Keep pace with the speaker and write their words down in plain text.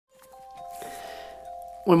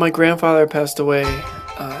When my grandfather passed away,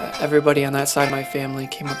 everybody on that side of my family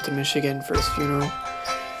came up to Michigan for his funeral.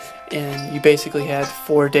 And you basically had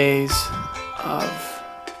 4 days of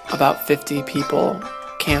about 50 people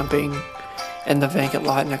camping in the vacant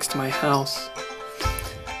lot next to my house.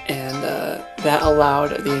 And that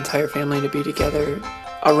allowed the entire family to be together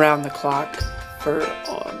around the clock for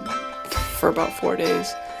about 4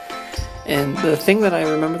 days. And the thing that I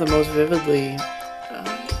remember the most vividly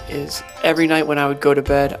is every night when I would go to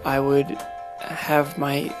bed, I would have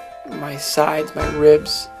my sides, my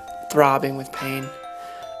ribs throbbing with pain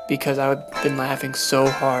because I had been laughing so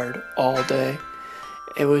hard all day.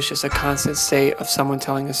 It was just a constant state of someone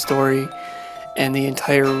telling a story, and the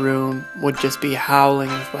entire room would just be howling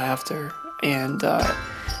with laughter. And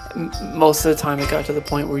most of the time it got to the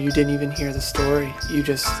point where you didn't even hear the story. You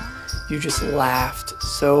just laughed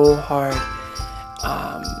so hard.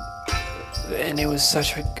 And it was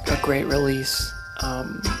such a great release,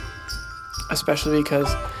 especially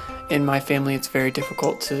because in my family it's very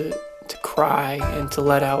difficult to cry and to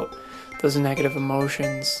let out those negative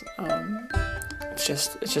emotions. It's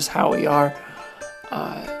just how we are.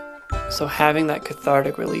 So having that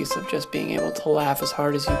cathartic release of just being able to laugh as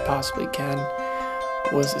hard as you possibly can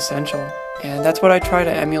was essential. And that's what I try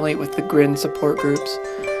to emulate with the Grin support groups.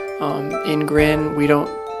 In Grin, we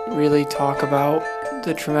don't really talk about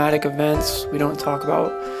the traumatic events. We don't talk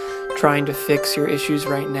about trying to fix your issues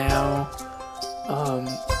right now.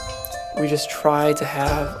 We just try to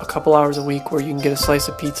have a couple hours a week where you can get a slice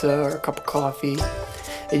of pizza or a cup of coffee,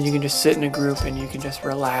 and you can just sit in a group and you can just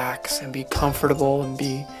relax and be comfortable and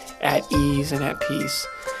be at ease and at peace.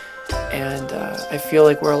 And I feel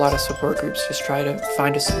like where a lot of support groups just try to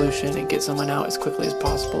find a solution and get someone out as quickly as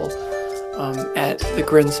possible. At the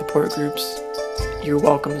Grin support groups, you're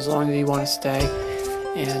welcome as long as you want to stay.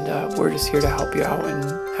 And we're just here to help you out and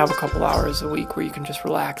have a couple hours a week where you can just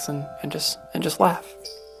relax and just laugh.